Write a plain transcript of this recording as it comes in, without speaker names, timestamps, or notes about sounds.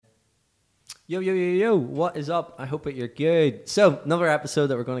Yo, what is up? I hope that you're good. So, another episode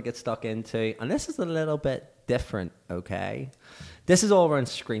that we're going to get stuck into, and this is a little bit different, okay? This is all around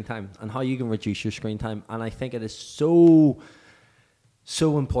screen time and how you can reduce your screen time, and I think it is so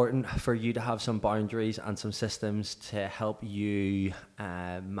important for you to have some boundaries and some systems to help you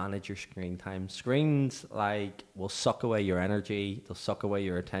manage your screen time. Screens, will suck away your energy, they'll suck away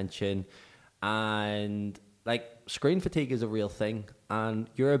your attention, and screen fatigue is a real thing, and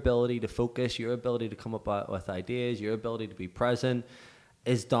your ability to focus, your ability to come up with ideas, your ability to be present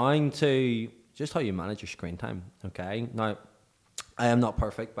is down to just how you manage your screen time, okay? Now, I am not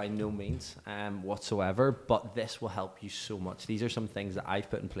perfect by no means whatsoever, but this will help you so much. These are some things that I've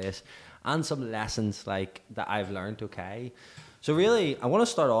put in place and some lessons that I've learned, okay? So really, I want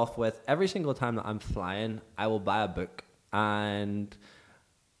to start off with every single time that I'm flying, I will buy a book, and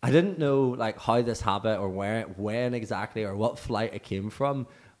I didn't know how this habit or when exactly or what flight it came from,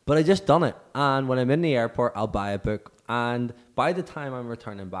 but I just done it. And when I'm in the airport, I'll buy a book, and by the time I'm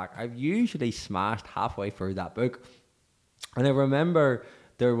returning back, I've usually smashed halfway through that book. And I remember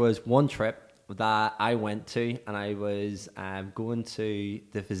there was one trip that I went to, and I was going to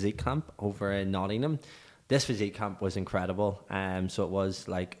the physique camp over in Nottingham. This physique camp was incredible. So it was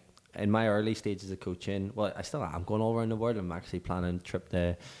in my early stages of coaching, well, I still am going all around the world. I'm actually planning a trip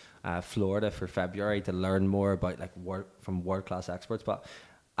to Florida for February to learn more about work from world-class experts. But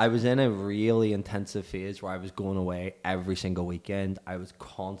I was in a really intensive phase where I was going away every single weekend. I was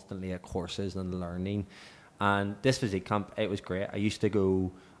constantly at courses and learning. And this physique camp, it was great. I used to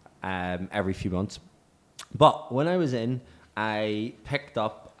go every few months. But when I was in, I picked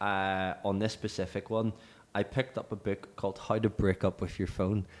up, on this specific one, I picked up a book called How to Break Up With Your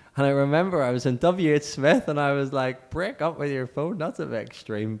Phone. And I remember I was in W.H. Smith and I was like, break up with your phone? That's a bit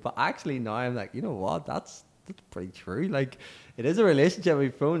extreme. But actually now I'm like, you know what? That's pretty true. It is a relationship with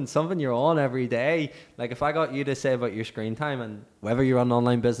your phone, something you're on every day. If I got you to say about your screen time and whether you're on an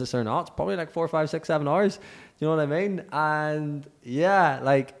online business or not, it's probably 4, 5, 6, 7 hours. Do you know what I mean? And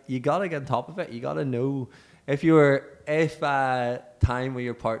yeah, you got to get on top of it. You got to know if time with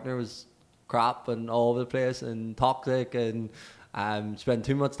your partner was crap and all over the place and toxic and spend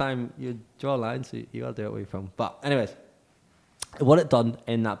too much time, you draw a line, so you got to do it with your phone. But anyways, what it done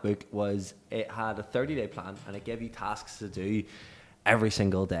in that book was it had a 30-day plan, and it gave you tasks to do every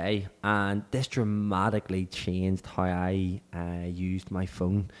single day, and this dramatically changed how I used my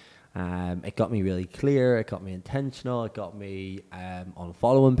phone. It got me really clear, it got me intentional, it got me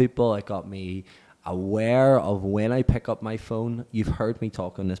unfollowing people, it got me aware of when I pick up my phone. You've heard me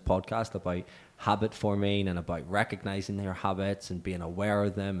talk on this podcast about habit forming and about recognizing their habits and being aware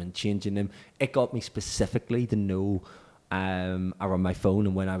of them and changing them. It got me specifically to know around my phone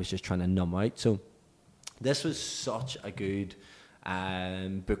and when I was just trying to numb out. So this was such a good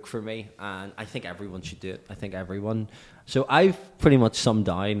book for me, and I think everyone should do it. So I've pretty much summed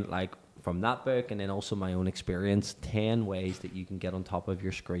down from that book and then also my own experience 10 ways that you can get on top of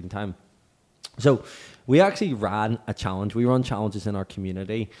your screen time. So we actually ran a challenge. We run challenges in our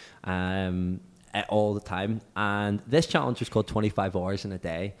community all the time, and this challenge was called 25 hours in a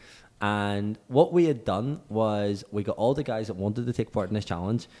day. And what we had done was we got all the guys that wanted to take part in this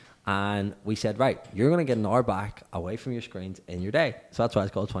challenge, and we said, right, you're going to get an hour back away from your screens in your day. So that's why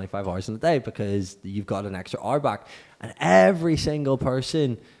it's called 25 hours in a day, because you've got an extra hour back. And every single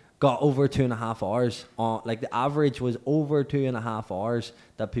person got over 2.5 hours. The average was over 2.5 hours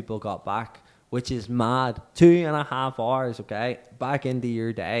that people got back, which is mad. 2.5 hours, okay, back into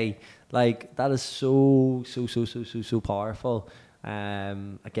your day. That is so powerful.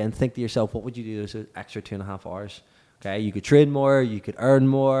 Again, think to yourself, what would you do those extra 2.5 hours? Okay, you could train more, you could earn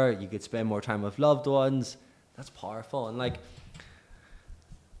more, you could spend more time with loved ones. That's powerful. And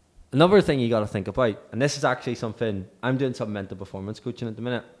another thing you got to think about, and this is actually something, I'm doing some mental performance coaching at the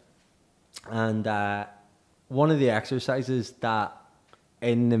minute, and one of the exercises that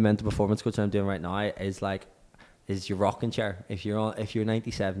in the mental performance coaching I'm doing right now is your rocking chair. If you're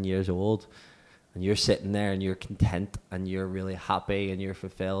 97 years old and you're sitting there and you're content and you're really happy and you're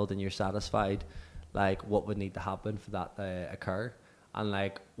fulfilled and you're satisfied, what would need to happen for that to occur?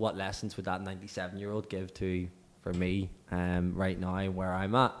 And what lessons would that 97-year-old give for me right now where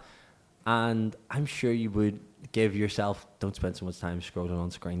I'm at? And I'm sure you would give yourself, don't spend so much time scrolling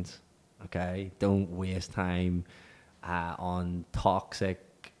on screens, okay? Don't waste time on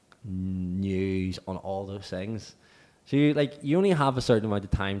toxic news, on all those things. So you only have a certain amount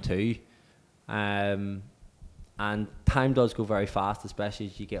of time too. And time does go very fast, especially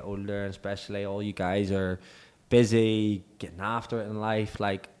as you get older, and especially all you guys are busy, getting after it in life.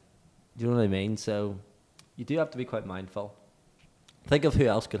 You know what I mean? So you do have to be quite mindful. Think of who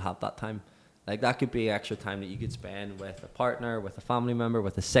else could have that time. Like that could be extra time that you could spend with a partner, with a family member,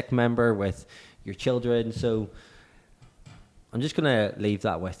 with a sick member, with your children. So I'm just going to leave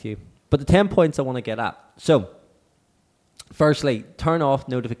that with you. But the 10 points I want to get at. So firstly, turn off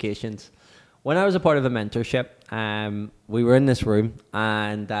notifications. When I was a part of a mentorship, we were in this room,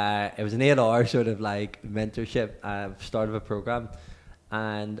 and it was an 8-hour sort of like mentorship, start of a program.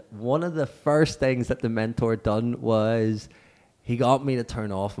 And one of the first things that the mentor done was he got me to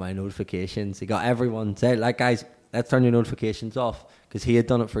turn off my notifications. He got everyone say, like, guys, let's turn your notifications off, because he had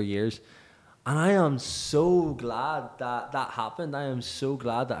done it for years. And I am so glad that that happened. I am so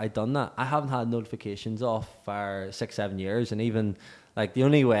glad that I done that. I haven't had notifications off for 6-7 years, and even like the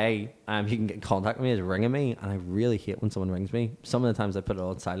only way he can get in contact with me is ringing me, and I really hate when someone rings me. Some of the times I put it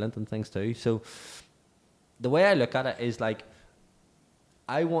on silent and things too. So the way I look at it is like,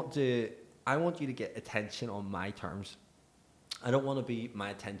 I want you to get attention on my terms. I don't want my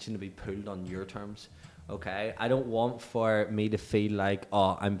attention to be pulled on your terms. Okay, I don't want for me to feel like,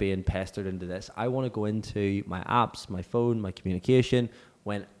 oh, I'm being pestered into this. I want to go into my apps, my phone, my communication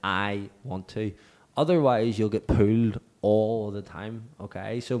when I want to. Otherwise, you'll get pulled all the time.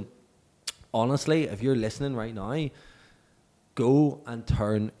 Okay, so honestly, if you're listening right now, go and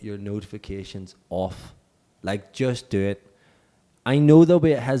turn your notifications off. Like, just do it. I know there'll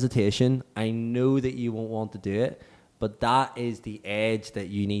be a hesitation. I know that you won't want to do it, but that is the edge that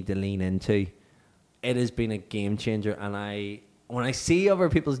you need to lean into. It has been a game changer, and when I see other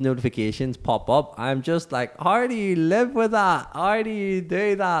people's notifications pop up, I'm just like, how do you live with that? How do you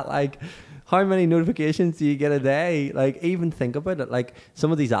do that? Like, how many notifications do you get a day? Like, even think about it. Like,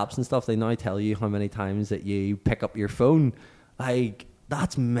 some of these apps and stuff, they now tell you how many times that you pick up your phone. Like,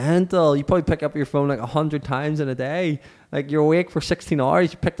 that's mental. You probably pick up your phone like 100 times in a day. Like, you're awake for 16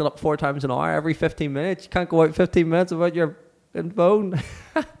 hours. You picked it up 4 times an hour every 15 minutes. You can't go out 15 minutes without your phone.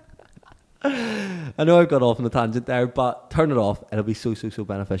 I know I've got off on a tangent there, but turn it off. It'll be so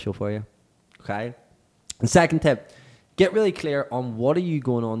beneficial for you. Okay? And second tip, get really clear on what are you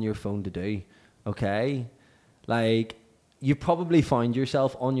going on your phone to do. Okay? Like, you probably find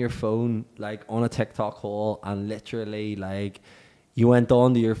yourself on your phone, like on a TikTok hole, and literally like you went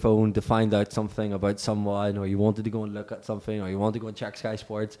onto your phone to find out something about someone, or you wanted to go and look at something, or you wanted to go and check Sky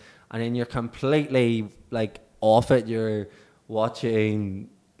Sports, and then you're completely like off it. You're watching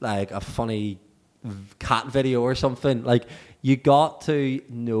like a funny cat video or something. Like, you got to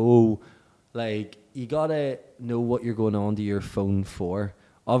know, like, you got to know what you're going on to your phone for.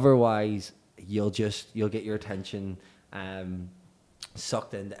 Otherwise, you'll get your attention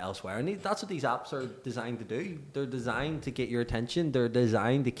sucked into elsewhere. And that's what these apps are designed to do. They're designed to get your attention. They're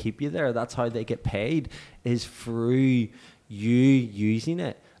designed to keep you there. That's how they get paid, is through you using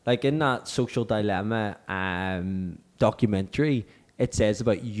it. Like in that Social Dilemma documentary, it says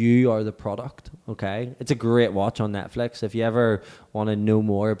about you are the product. Okay, it's a great watch on Netflix. If you ever want to know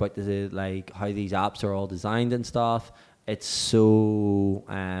more about like how these apps are all designed and stuff, it's so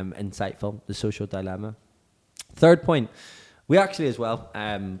insightful. The Social Dilemma. Third point, we actually as well.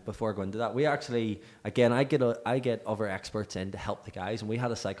 Before I go into that, we actually again I get other experts in to help the guys, and we had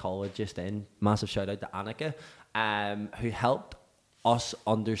a psychologist in. Massive shout out to Annika, who helped us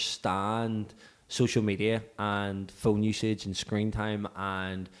understand social media and phone usage and screen time,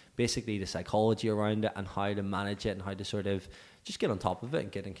 and basically the psychology around it and how to manage it and how to sort of just get on top of it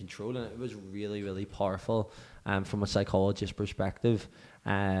and get in control. And it was really powerful from a psychologist perspective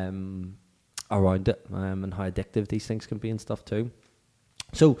around it and how addictive these things can be and stuff too.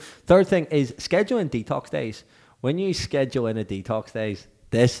 So third thing is scheduling detox days. When you schedule in a detox days,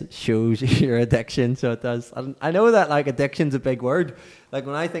 this shows your addiction. So it does. I know that like addiction's a big word. Like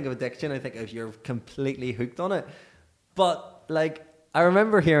when I think of addiction, I think of you're completely hooked on it. But like I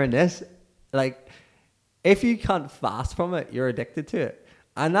remember hearing this, like if you can't fast from it, you're addicted to it.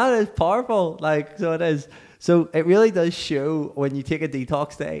 And that is powerful. Like, so it is. So it really does show when you take a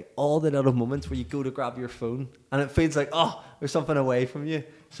detox day, all the little moments where you go to grab your phone and it feels like, oh, there's something away from you.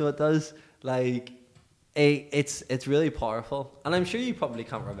 So it does like, it's really powerful. And I'm sure you probably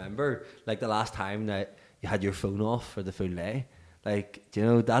can't remember like the last time that you had your phone off for the full day. Like, you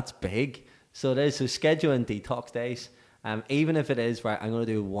know, that's big. So it is. So scheduling detox days, even if it is, right, I'm going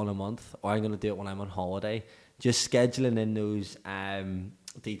to do one a month or I'm going to do it when I'm on holiday, just scheduling in those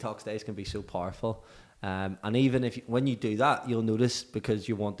detox days can be so powerful. And even if when you do that, you'll notice, because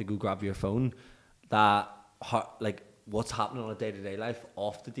you want to go grab your phone, that like what's happening on a day-to-day life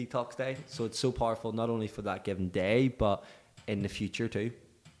off the detox day. So it's so powerful, not only for that given day, but in the future too.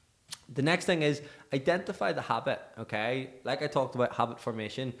 The next thing is identify the habit. Okay, like I talked about habit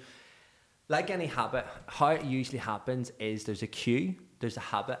formation. Like any habit, how it usually happens is there's a cue, there's a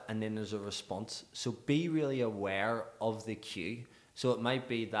habit, and then there's a response. So be really aware of the cue. So it might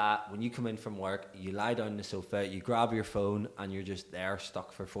be that when you come in from work, you lie down on the sofa, you grab your phone, and you're just there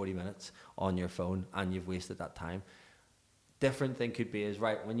stuck for 40 minutes on your phone, and you've wasted that time. Different thing could be is,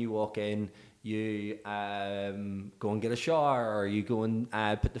 right, when you walk in, you go and get a shower, or you go and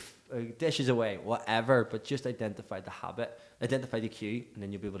put the dishes away, whatever, but just identify the habit, identify the cue, and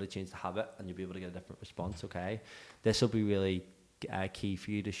then you'll be able to change the habit, and you'll be able to get a different response, okay? This will be really key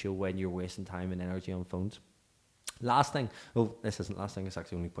for you to show when you're wasting time and energy on phones. Last thing, this isn't last thing, it's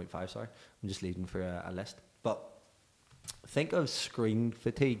actually only 0.5, sorry. I'm just leading for a list. But think of screen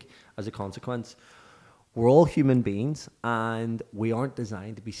fatigue as a consequence. We're all human beings, and we aren't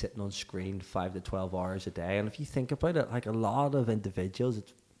designed to be sitting on screen 5 to 12 hours a day. And if you think about it, like a lot of individuals,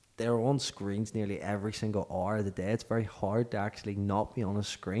 they're on screens nearly every single hour of the day. It's very hard to actually not be on a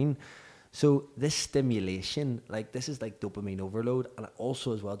screen. So this stimulation, like this is like dopamine overload, and it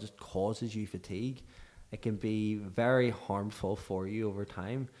also as well just causes you fatigue. It can be very harmful for you over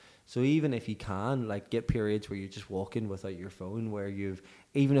time. So even if you can, like, get periods where you're just walking without your phone, where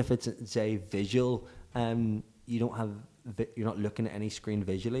even if it's, say, visual, you're not looking at any screen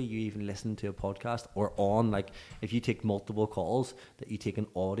visually, you even listen to a podcast, or like if you take multiple calls, that you take an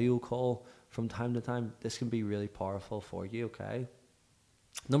audio call from time to time. This can be really powerful for you, okay?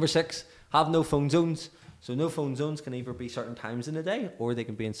 Number 6, have no phone zones. So no phone zones can either be certain times in the day, or they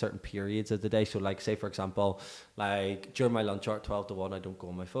can be in certain periods of the day. So like, say for example, like during my lunch hour at 12 to 1, I don't go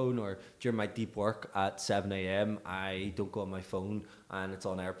on my phone, or during my deep work at 7 a.m, I don't go on my phone, and it's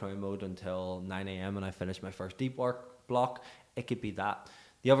on airplane mode until 9 a.m, and I finish my first deep work block. It could be that.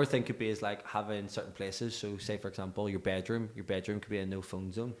 The other thing could be is like having certain places. So say for example, your bedroom could be a no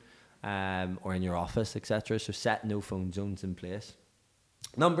phone zone, or in your office, etc. So set no phone zones in place.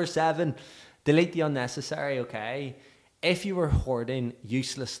 Number 7, delete the unnecessary, okay? If you were hoarding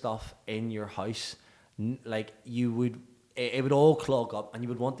useless stuff in your house, like it would all clog up, and you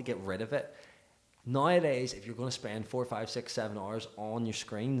would want to get rid of it. Nowadays, if you're going to spend 4, 5, 6, 7 hours on your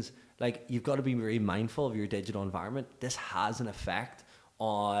screens, like, you've got to be very mindful of your digital environment. This has an effect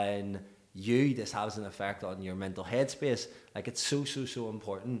on you. This has an effect on your mental headspace. Like, it's so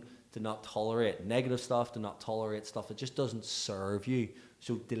important to not tolerate negative stuff, to not tolerate stuff that just doesn't serve you.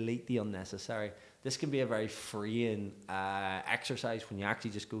 So delete the unnecessary. This can be a very freeing exercise when you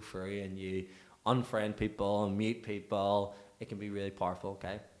actually just go through and you unfriend people and mute people. It can be really powerful,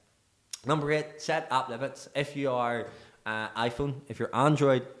 okay? Number 8, set app limits. If you are iPhone, if you're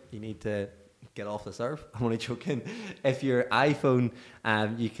Android, you need to get off the serve. I'm only joking. If you're iPhone,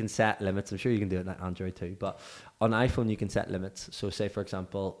 you can set limits. I'm sure you can do it on Android too, but on iPhone you can set limits. So say for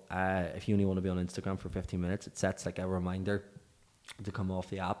example, if you only want to be on Instagram for 15 minutes, it sets like a reminder to come off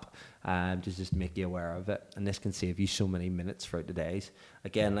the app, to just make you aware of it. And this can save you so many minutes throughout the days.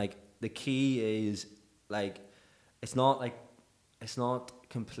 Again, like, the key is, like, it's not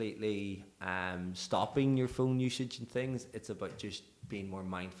completely stopping your phone usage and things. It's about just being more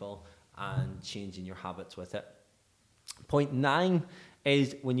mindful and changing your habits with it. Point 9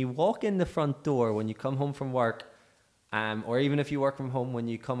 is when you walk in the front door, when you come home from work, or even if you work from home, when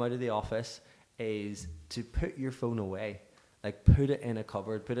you come out of the office, is to put your phone away. Like, put it in a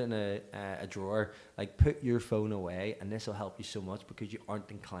cupboard, put it in a drawer, like, put your phone away, and this will help you so much because you aren't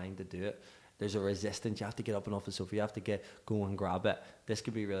inclined to do it. There's a resistance. You have to get up and off the sofa. You have to go and grab it. This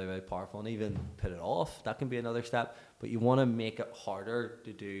could be really, really powerful. And even put it off. That can be another step. But you want to make it harder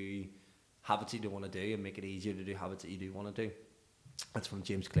to do habits you don't want to do, and make it easier to do habits that you do want to do. That's from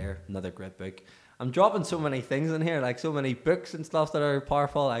James Clear, another great book. I'm dropping so many things in here, like so many books and stuff that are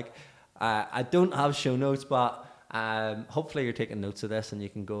powerful. Like, I don't have show notes, but hopefully you're taking notes of this and you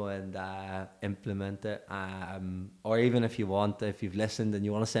can go and implement it, or even if you want, if you've listened and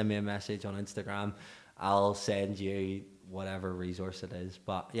you want to send me a message on Instagram, I'll send you whatever resource it is.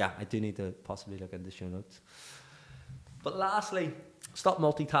 But yeah, I do need to possibly look into show notes. But lastly, stop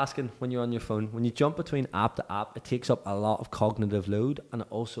multitasking when you're on your phone. When you jump between app to app, it takes up a lot of cognitive load, and it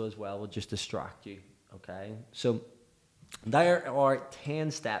also as well will just distract you, okay? So there are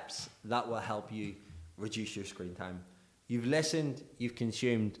 10 steps that will help you reduce your screen time. You've listened, you've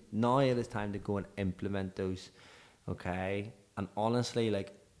consumed. Now it is time to go and implement those, okay? And honestly,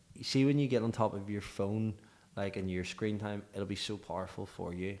 like, you see, when you get on top of your phone, like, in your screen time, it'll be so powerful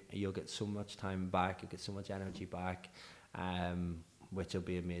for you. You'll get so much time back, you'll get so much energy back, which will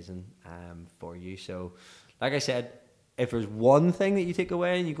be amazing for you. So, like I said, if there's one thing that you take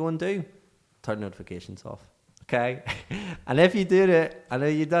away and you go and do, turn notifications off. Okay? And if you did it, I know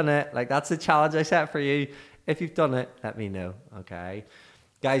you've done it, like, that's the challenge I set for you. If you've done it, let me know, okay?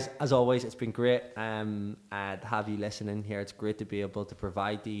 Guys, as always, it's been great to have you listening here. It's great to be able to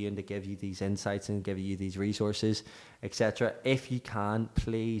provide to you and to give you these insights and give you these resources, etc. If you can,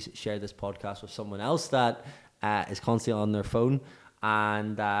 please share this podcast with someone else that is constantly on their phone.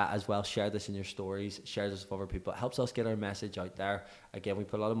 And as well, share this in your stories, share this with other people. It helps us get our message out there. Again, we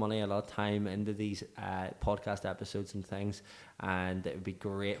put a lot of money, a lot of time into these podcast episodes and things, and it would be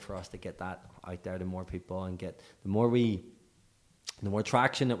great for us to get that out there to more people and get the more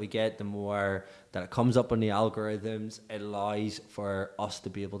traction that we get, the more that it comes up on the algorithms. It allows for us to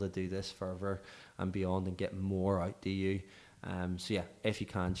be able to do this further and beyond and get more out to you. So yeah, if you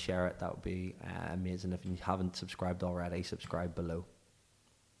can share it, that would be amazing. If you haven't subscribed already, subscribe below.